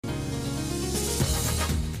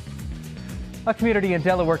A community in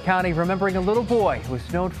Delaware County remembering a little boy who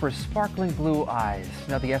was known for his sparkling blue eyes.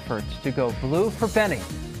 Now the efforts to go blue for Benny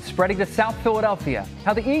spreading to South Philadelphia.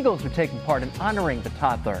 How the Eagles are taking part in honoring the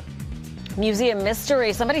toddler. Museum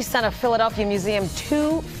mystery. Somebody sent a Philadelphia museum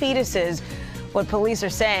 2 fetuses. What police are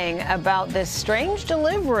saying about this strange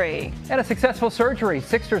delivery. And a successful surgery.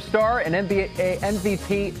 Sixers star and NBA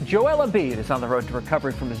MVP Joel Embiid is on the road to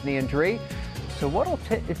recovery from his knee injury. So what will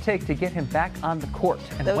it take to get him back on the court,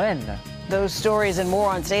 and when? Those stories and more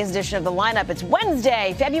on today's edition of The Lineup. It's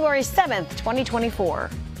Wednesday, February 7th, 2024.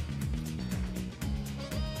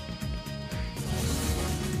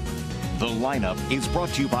 The Lineup is brought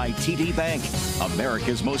to you by TD Bank,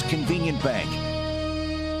 America's most convenient bank.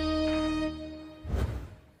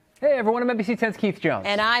 Hey everyone, I'm NBC 10's Keith Jones.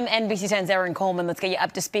 And I'm NBC 10's Erin Coleman. Let's get you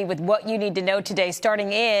up to speed with what you need to know today,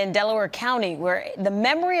 starting in Delaware County, where the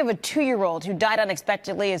memory of a 2-year-old who died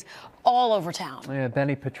unexpectedly is all over town. Yeah,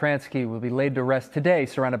 Benny Petransky will be laid to rest today,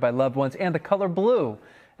 surrounded by loved ones and the color blue.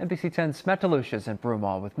 NBC 10's Mutter is in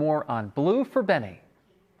Broomall with more on Blue for Benny.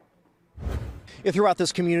 Throughout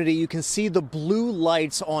this community, you can see the blue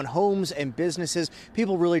lights on homes and businesses.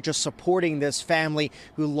 People really just supporting this family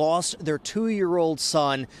who lost their 2-year-old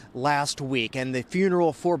son last week. And the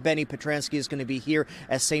funeral for Benny Petransky is going to be here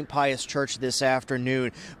at St. Pius Church this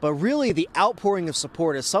afternoon. But really, the outpouring of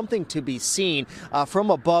support is something to be seen. From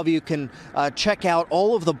above, you can check out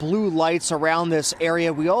all of the blue lights around this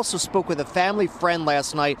area. We also spoke with a family friend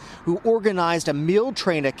last night who organized a meal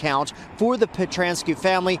train account for the Petransky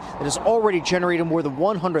family that has already generated more than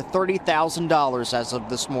 $130,000 as of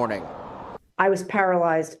this morning. I was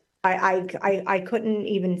paralyzed. I couldn't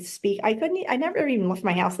even speak. I never even left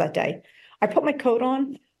my house that day. I put my coat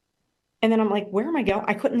on and then I'm like, where am I going?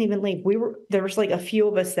 I couldn't even leave. There was like a few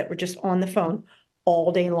of us that were just on the phone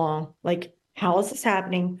all day long. Like, how is this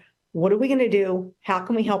happening? What are we going to do? How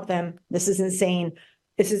can we help them? This is insane.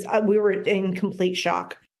 We were in complete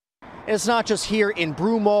shock. And it's not just here in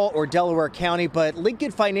Broomall or Delaware County, but Lincoln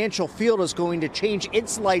Financial Field is going to change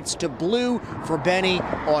its lights to blue for Benny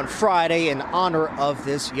on Friday in honor of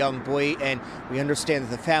this young boy. And we understand that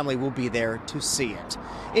the family will be there to see it.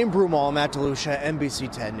 In Broomall, Matt DeLucia,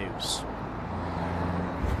 NBC 10 News.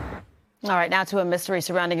 All right, now to a mystery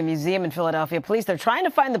surrounding a museum in Philadelphia. Police, they're trying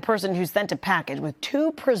to find the person who sent a package with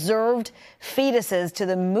 2 preserved fetuses to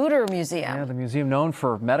the Mutter Museum. Yeah, the museum known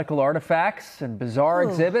for medical artifacts and bizarre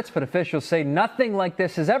exhibits, but officials say nothing like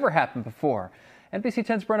this has ever happened before. NBC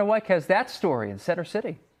 10's Brenna White has that story in Center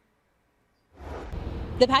City.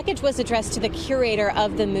 The package was addressed to the curator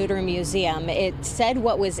of the Mutter Museum. It said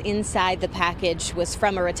what was inside the package was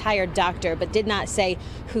from a retired doctor, but did not say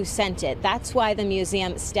who sent it. That's why the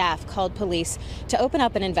museum staff called police to open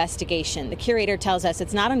up an investigation. The curator tells us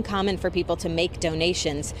it's not uncommon for people to make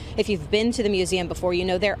donations. If you've been to the museum before, you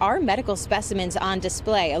know there are medical specimens on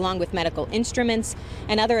display, along with medical instruments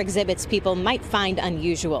and other exhibits people might find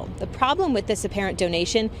unusual. The problem with this apparent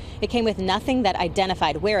donation, it came with nothing that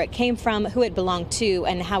identified where it came from, who it belonged to,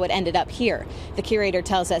 and how it ended up here. The curator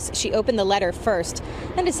tells us she opened the letter first,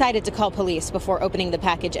 then decided to call police before opening the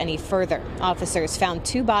package any further. Officers found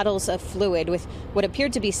 2 bottles of fluid with what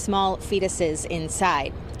appeared to be small fetuses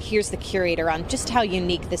inside. Here's the curator on just how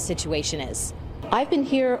unique this situation is. I've been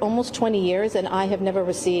here almost 20 years and I have never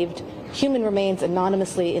received human remains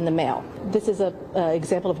anonymously in the mail. This is an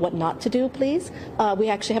example of what not to do, please. We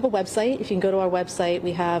actually have a website. If you can go to our website,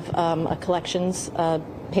 we have a collections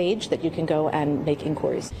page that you can go and make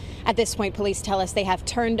inquiries. At this point, police tell us they have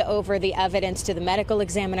turned over the evidence to the medical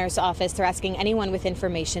examiner's office. They're asking anyone with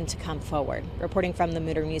information to come forward. Reporting from the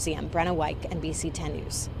Mutter Museum, Brenna White, NBC 10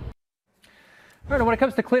 News. All right, when it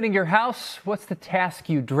comes to cleaning your house, what's the task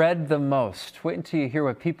you dread the most? Wait until you hear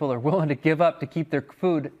what people are willing to give up to keep their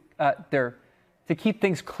food, to keep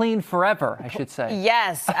things clean forever, I should say.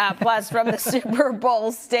 Yes, plus from the Super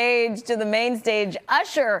Bowl stage to the main stage,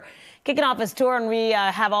 Usher kicking off his tour, and we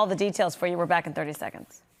have all the details for you. We're back in 30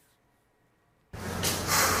 seconds.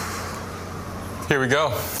 Here we go.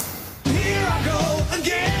 Here I go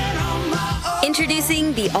again on my own.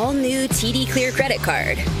 Introducing the all-new TD Clear credit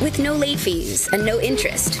card with no late fees and no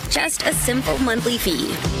interest, just a simple monthly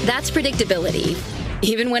fee. That's predictability,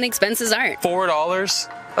 even when expenses aren't. $4?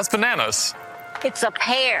 That's bananas. It's a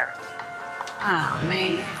pear. Oh,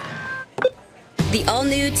 man. The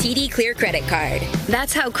all-new TD Clear credit card.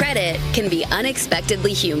 That's how credit can be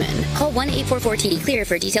unexpectedly human. Call 1-844-TD-CLEAR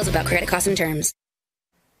for details about credit costs and terms.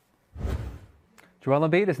 Joel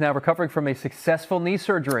Embiid is now recovering from a successful knee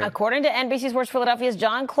surgery. According to NBC Sports Philadelphia's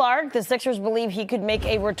John Clark, the Sixers believe he could make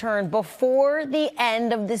a return before the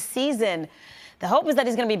end of the season. The hope is that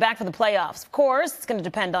he's going to be back for the playoffs. Of course, it's going to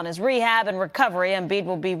depend on his rehab and recovery. Embiid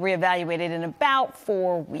will be reevaluated in about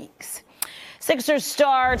 4 weeks. Sixers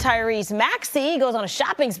star Tyrese Maxey goes on a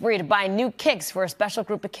shopping spree to buy new kicks for a special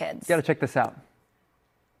group of kids. Got to check this out.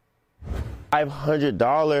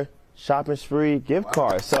 $500 shopping spree gift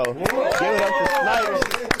card. So give it up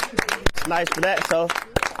to Snipes for that. So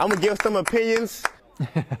I'm going to give some opinions.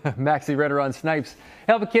 Maxey Redder on Snipes.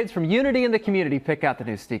 Helping kids from Unity in the community pick out the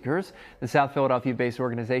new sneakers. The South Philadelphia-based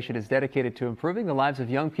organization is dedicated to improving the lives of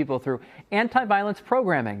young people through anti-violence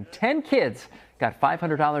programming. 10 kids got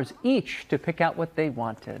 $500 each to pick out what they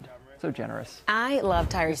wanted. So generous. I love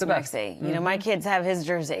Tyrese Maxey. You know, my kids have his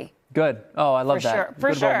jersey. Good. Oh, I love For that. sure. For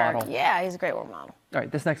Good sure. role model. Yeah, he's a great role model. All right,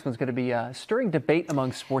 this next one's going to be stirring debate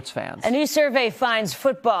among sports fans. A new survey finds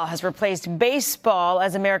football has replaced baseball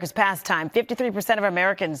as America's pastime. 53% of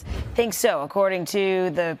Americans think so, according to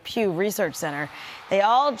the Pew Research Center. They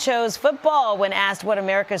all chose football when asked what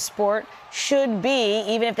America's sport should be,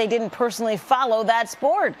 even if they didn't personally follow that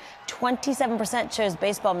sport. 27% chose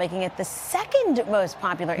baseball, making it the second most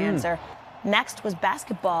popular answer. Next was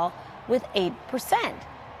basketball with 8%.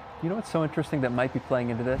 You know what's so interesting that might be playing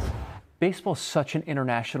into this? Baseball's such an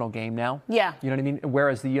international game now. Yeah. You know what I mean?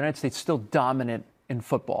 Whereas the United States is still dominant in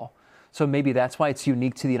football. So maybe that's why it's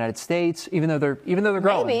unique to the United States, even though they're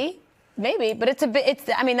growing. Maybe, but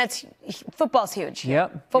that's football's huge.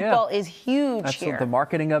 Yep. Football is huge here. The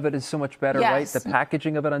marketing of it is so much better, right? The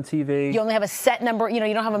packaging of it on TV. You only have a set number. You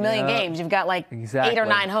don't have a million games. You've got like 8 or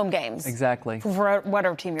 9 home games. Exactly. For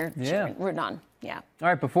whatever team you're rooting on. Yeah. All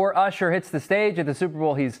right, before Usher hits the stage at the Super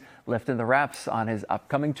Bowl, he's lifting the wraps on his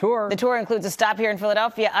upcoming tour. The tour includes a stop here in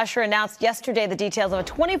Philadelphia. Usher announced yesterday the details of a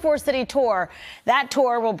 24-city tour. That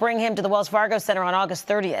tour will bring him to the Wells Fargo Center on August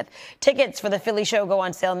 30th. Tickets for the Philly show go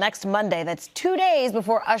on sale next Monday. That's 2 days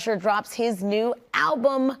before Usher drops his new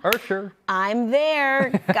album. Usher. I'm there.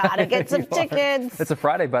 Gotta get some tickets. It's a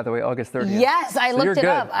Friday, by the way, August 30th. Yes, I looked it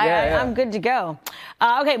up. I'm good to go.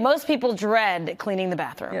 Okay, most people dread cleaning the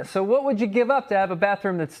bathroom. Yeah, so what would you give up to have a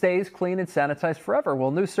bathroom that stays clean and sanitized forever? Well,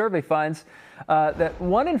 new survey finds that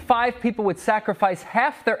 1 in 5 people would sacrifice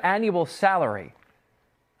half their annual salary.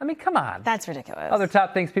 I mean, come on. That's ridiculous. Other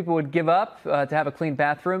top things people would give up to have a clean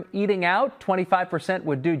bathroom. Eating out, 25%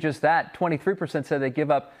 would do just that. 23% said they'd give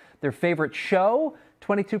up their favorite show.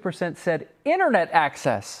 22% said internet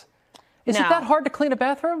access. Is it that hard to clean a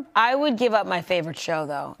bathroom? I would give up my favorite show,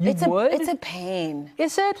 though. You would? It's a pain.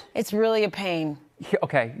 Is it? It's really a pain.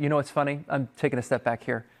 Okay, you know what's funny? I'm taking a step back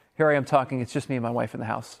here. Here I am talking. It's just me and my wife in the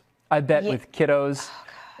house. I bet with kiddos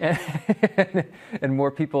and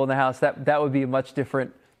more people in the house, that would be a much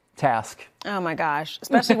different task. Oh my gosh,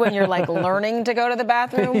 especially when you're like learning to go to the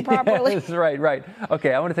bathroom properly. Yes, right.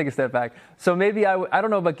 Okay, I want to take a step back. So maybe I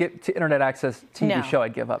don't know about get to internet access TV show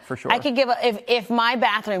I'd give up for sure. I could give up if my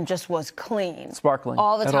bathroom just was clean, sparkling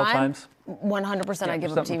all the at time. all times. 100% I'd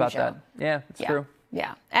give up TV about show. That. Yeah, it's true.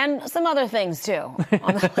 Yeah, and some other things too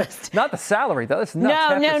on the list. Not the salary though. That's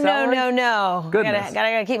nuts. No. Goodness.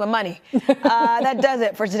 Gotta keep my money. That does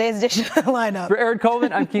it for today's edition of the lineup. For Aaron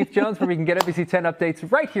Coleman, I'm Keith Jones, where we can get NBC 10 updates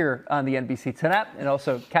right here on the NBC 10 app, and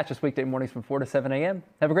also catch us weekday mornings from 4 to 7 a.m.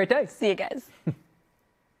 Have a great day. See you guys.